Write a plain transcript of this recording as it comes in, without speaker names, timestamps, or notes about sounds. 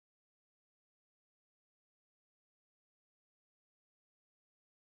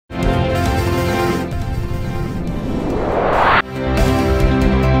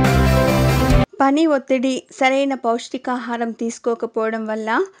పని ఒత్తిడి, సరైన పౌష్టికాహారం తీసుకోకపోవడం వల్ల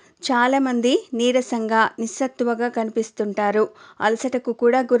చాలామంది నీరసంగా, నిస్సత్తువగా కనిపిస్తుంటారు. అలసటకు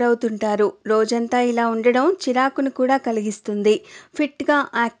కూడా గురవుతుంటారు. రోజంతా ఇలా ఉండడం చిరాకును కూడా కలిగిస్తుంది. ఫిట్‌గా,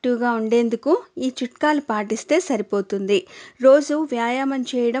 యాక్టివ్‌గా ఉండేందుకు ఈ చిట్కాలు పాటిస్తే సరిపోతుంది. రోజు వ్యాయామం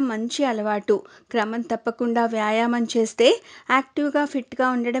చేయడం మంచి అలవాటు. క్రమం తప్పకుండా వ్యాయామం చేస్తే యాక్టివ్‌గా, ఫిట్‌గా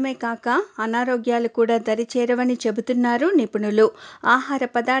ఉండడమే కాక అనారోగ్యాలు కూడా దరిచేరవని చెబుతున్నారు నిపుణులు. ఆహార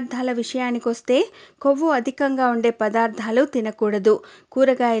పదార్థాల విషయానికొస్తే కొవ్వు అధికంగా ఉండే పదార్థాలు తినకూడదు.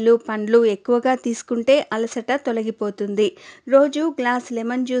 కూరగాయలు, పండ్లు ఎక్కువగా తీసుకుంటే అలసట తొలగిపోతుంది. రోజు గ్లాస్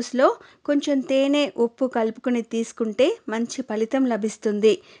లెమన్ జ్యూస్‌లో కొంచెం తేనె, ఉప్పు కలుపుకొని తీసుకుంటే మంచి ఫలితం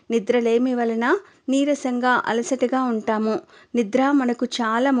లభిస్తుంది. నిద్రలేమి వలన నీరసంగా, అలసటగా ఉంటాము. నిద్ర మనకు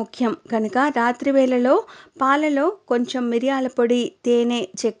చాలా ముఖ్యం కనుక రాత్రి వేళలో పాలలో కొంచెం మిరియాల పొడి, తేనె,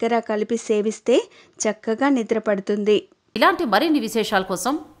 చక్కెర కలిపి సేవిస్తే చక్కగా నిద్ర పడుతుంది. ఇలాంటి మరిన్ని విశేషాల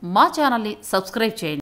కోసం మా ఛానల్ని సబ్స్క్రైబ్ చేయండి.